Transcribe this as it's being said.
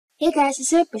Hey guys,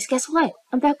 it's Empress. Guess what?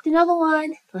 I'm back with another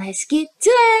one. Let's get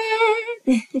to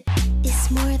it!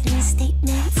 It's more than a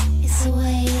statement, it's a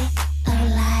way of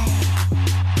life.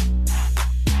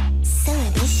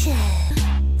 Celebration.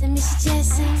 Then we should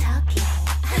just start talking.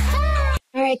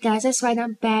 Alright guys, that's right,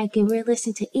 I'm back and we're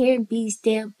listening to Aaron B's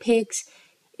damn picks.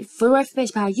 For more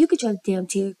information about how you can join the damn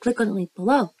tier, click on the link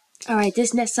below. Alright,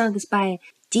 this next song is by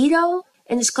Dido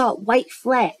and it's called White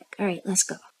Flag. Alright, let's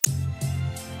go.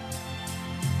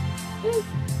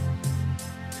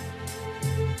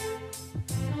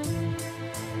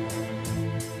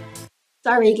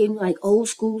 Sorry, getting like old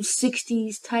school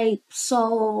 60s type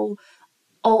soul,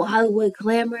 old Hollywood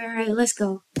glamour. Alright, let's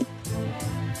go.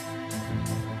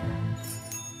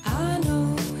 I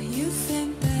know you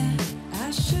think that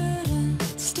I shouldn't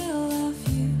still love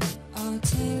you. I'll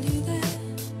tell you that.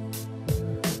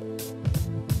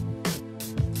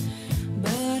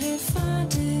 But if I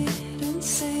didn't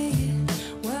say it,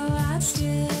 well, I'd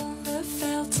still have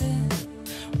felt it.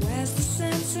 Where's the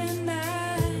sense in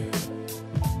that?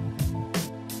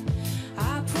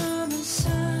 I promise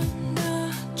I'm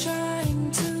not trying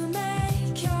to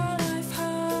make your life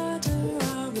harder.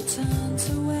 I'll return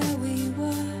to where we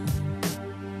were.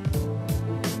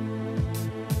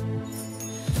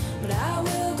 But I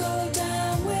will go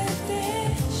down with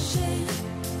this shit,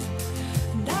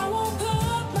 and I won't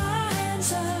put my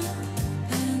hands up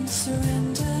and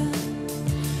surrender.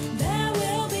 There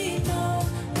will be no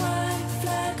white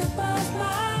flag above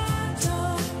my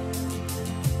door.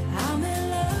 I'm in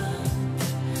love,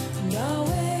 and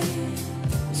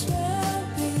always will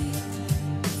be.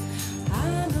 I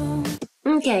know.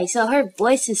 Okay, so her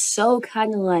voice is so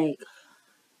kind of like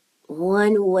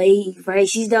one wave, right?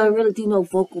 She doesn't really do no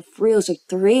vocal frills or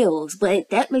thrills, but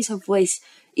that makes her voice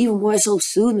even more so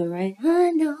soothing, right?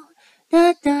 I know,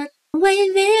 da da, I'm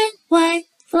waving, white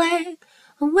flag,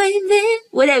 I'm waving,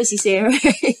 whatever she said,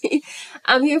 right?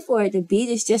 I'm here for it. The beat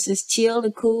is just as chill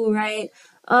and cool, right?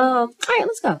 All right,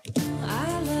 let's go.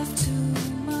 I left too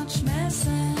much mess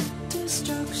and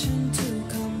destruction to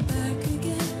come back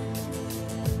again.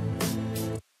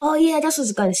 Oh yeah, that's what I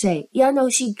was gonna say. Y'all know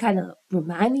she kind of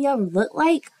remind me of or look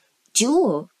like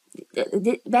Jewel.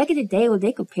 Back in the day when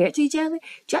they compared to each other,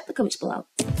 drop the comments below.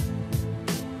 And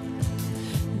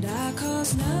I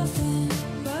cause nothing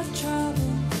but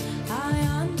trouble. I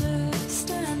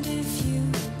understand if you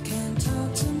can't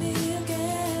talk to me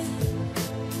again.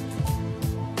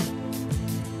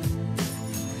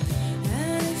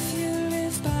 And if you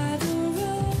live by the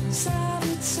rules of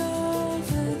it's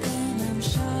over, then I'm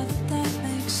sure that that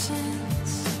makes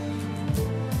sense.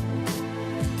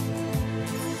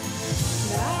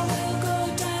 But I will go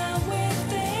down with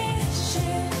this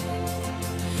shit,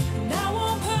 and I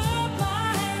won't put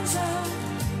my hands up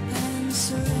and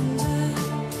surrender.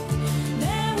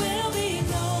 There will be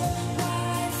no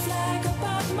white flag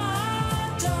above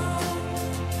my door.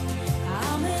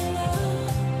 I'm in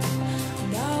love,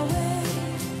 and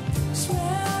always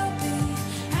will be.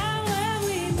 And when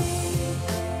we meet,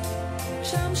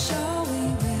 which I'm sure we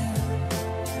will,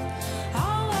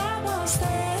 all I was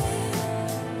there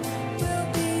will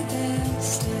be there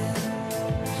still.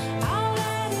 I'll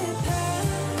let it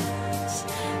pass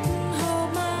and hold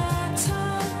my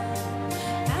tongue,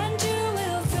 and you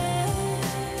will think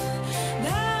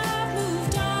that I've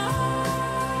moved on.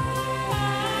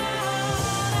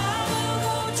 I will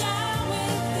go down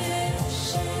with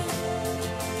this shit,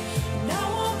 and I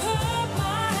won't put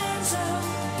my hands up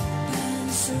and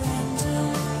surrender.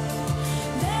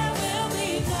 There will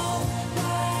be no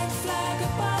white flag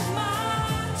above my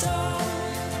door.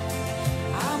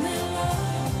 I'm in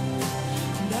love,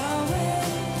 and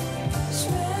always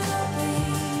will be.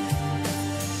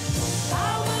 I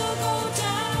will go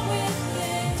down with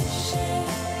this shit,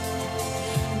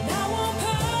 and I won't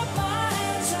put my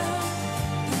hands up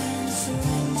and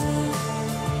surrender.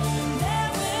 There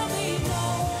will be no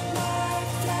white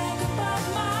flag above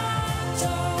my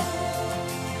door.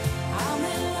 I'm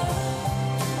in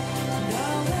love, and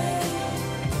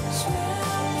always will be.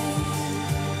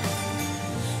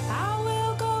 I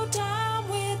will go down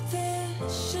with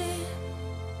this shit,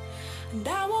 and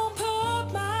I won't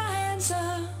put my hands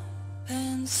up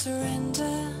and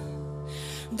surrender.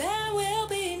 There will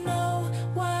be no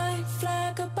white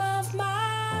flag above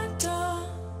my door.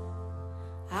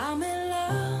 I'm in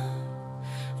love,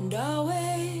 and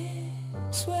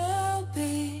always will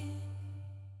be.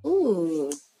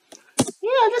 Ooh.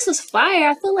 Yeah, this is fire.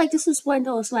 I feel like this is one of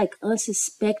those like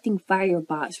unsuspecting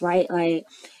firebots, right? Like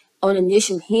on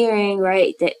initial hearing,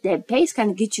 right? That bass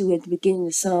kind of gets you at the beginning of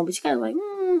the song, but you kind of like,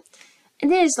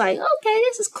 And then it's like, okay,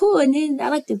 this is cool. And then I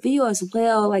like the video as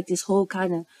well, like this whole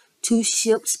kind of two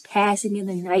ships passing in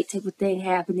the night type of thing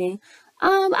happening.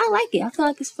 I like it. I feel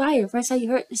like it's fire. First time you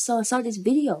heard this song, saw this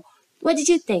video. What did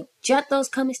you think? Drop those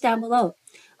comments down below.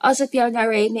 Also, if you are not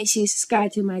already, make sure you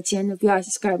subscribe to my channel. If you are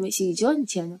subscribed, make sure you join the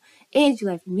channel. And if you'd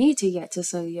like for me to react to a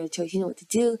song of your choice, you know what to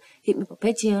do. Hit me up on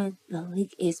Patreon. The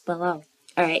link is below.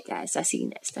 Alright guys, I'll see you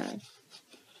next time.